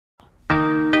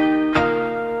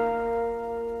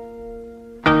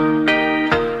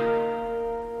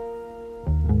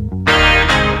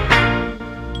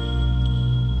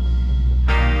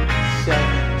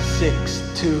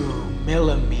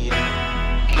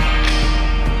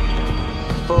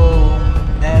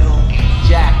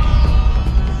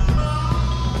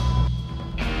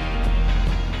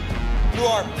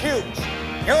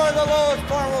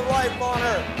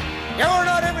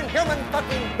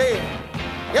fucking being.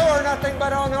 You are nothing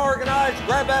but unorganized,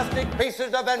 grabastic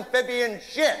pieces of amphibian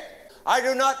shit. I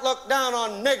do not look down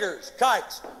on niggers,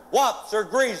 kikes, wops, or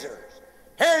greasers.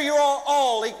 Here you are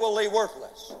all equally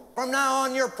worthless. From now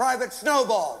on, you're Private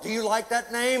Snowball. Do you like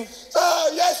that name? Sir,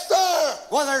 yes, sir.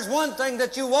 Well, there's one thing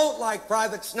that you won't like,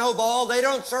 Private Snowball. They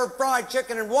don't serve fried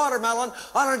chicken and watermelon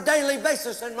on a daily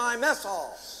basis in my mess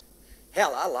hall.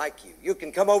 Hell, I like you. You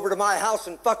can come over to my house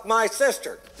and fuck my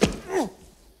sister.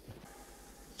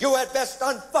 You had best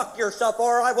unfuck yourself,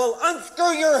 or I will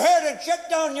unscrew your head and shit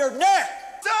down your neck.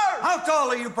 Sir! How tall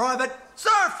are you, Private? Sir,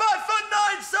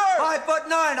 5'9", sir!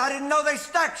 5'9". I didn't know they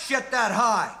stacked shit that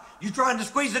high. You trying to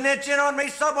squeeze an inch in on me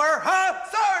somewhere, huh?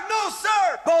 Sir, no,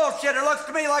 sir! Bullshit. It looks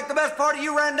to me like the best part of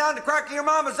you ran down the crack of your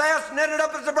mama's ass and ended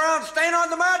up as a brown stain on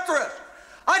the mattress.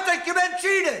 I think you've been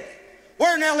cheated.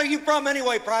 Where in hell are you from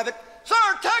anyway, Private? Sir,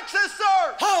 Texas,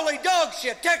 sir! Holy dog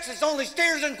shit. Texas, only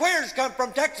steers and queers come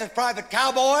from Texas, Private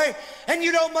Cowboy. And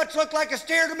you don't much look like a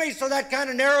steer to me, so that kind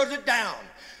of narrows it down.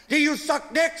 Do you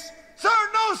suck dicks? Sir,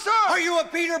 no, sir! Are you a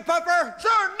Peter Puffer?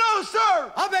 Sir, no,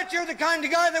 sir! I'll bet you're the kind of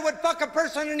guy that would fuck a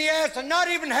person in the ass and not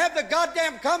even have the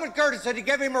goddamn common courtesy to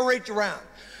give him a reach around.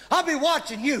 I'll be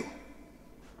watching you.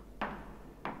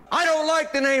 I don't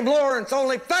like the name Lawrence.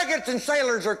 Only faggots and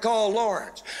sailors are called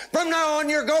Lawrence. From now on,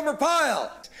 you're Gomer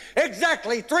Pyle.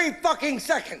 Exactly 3 fucking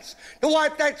seconds to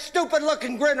wipe that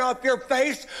stupid-looking grin off your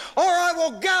face, or I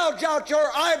will gouge out your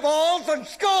eyeballs and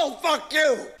skull fuck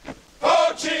you. Ho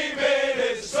Chi Minh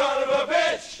is the son of a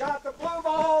bitch. Got the blue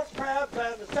balls, crabs,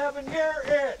 and the 7-year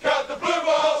itch. Got the blue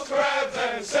balls, crabs,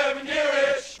 and 7-year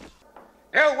itch.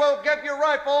 You will give your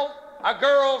rifle a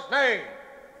girl's name,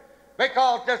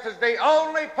 because this is the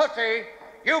only pussy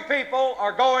you people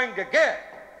are going to get.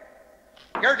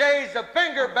 Your days of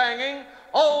finger-banging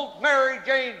old Mary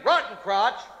Jane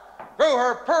Rottencrotch through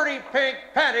her pretty pink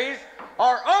panties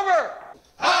are over.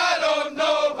 I don't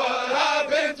know, but I've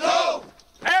been told.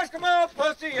 Eskimo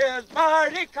pussy is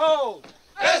mighty cold.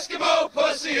 Eskimo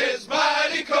pussy is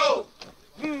mighty cold.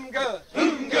 Good.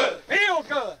 Good. Feel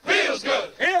good. Feels good.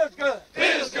 Feels good.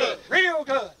 Feels good. Real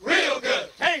good. Real good.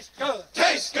 Tastes good.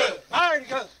 Tastes good. Mighty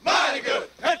good. Mighty good.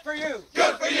 Good for you.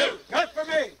 Good for you. Good for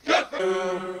me. Good for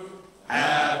you.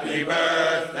 Happy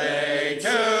birthday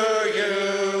to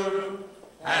you.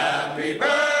 Happy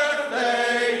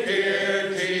birthday,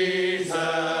 dear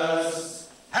Jesus.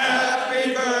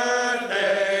 Happy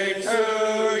birthday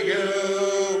to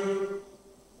you.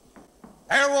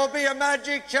 There will be a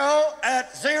magic show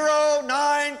at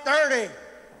 0930.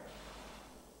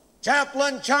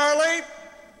 Chaplain Charlie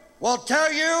will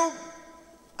tell you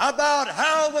about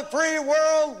how the free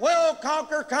world will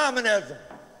conquer communism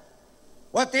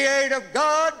with the aid of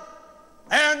God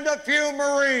and a few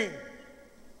Marines.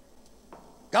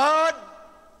 God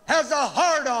has a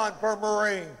hard-on for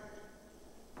Marines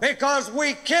because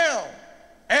we kill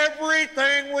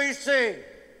everything we see.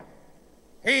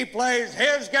 He plays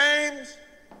his games,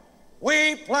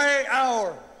 we play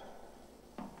ours.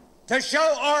 To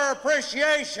show our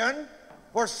appreciation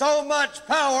for so much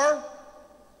power,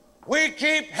 we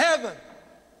keep heaven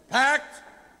packed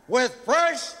with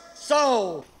fresh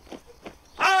souls.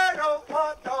 I don't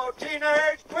want no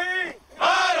teenage queen.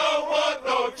 I don't want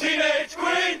no teenage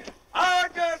queen. I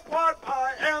just want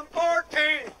my M4